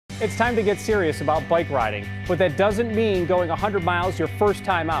It's time to get serious about bike riding, but that doesn't mean going 100 miles your first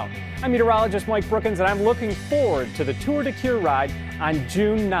time out. I'm meteorologist Mike Brookins, and I'm looking forward to the Tour de Cure ride on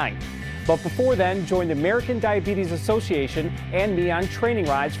June 9th. But before then, join the American Diabetes Association and me on training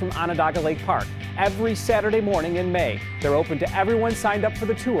rides from Onondaga Lake Park every Saturday morning in May. They're open to everyone signed up for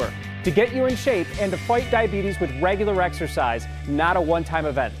the tour to get you in shape and to fight diabetes with regular exercise, not a one-time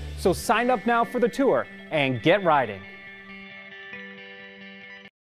event. So sign up now for the tour and get riding.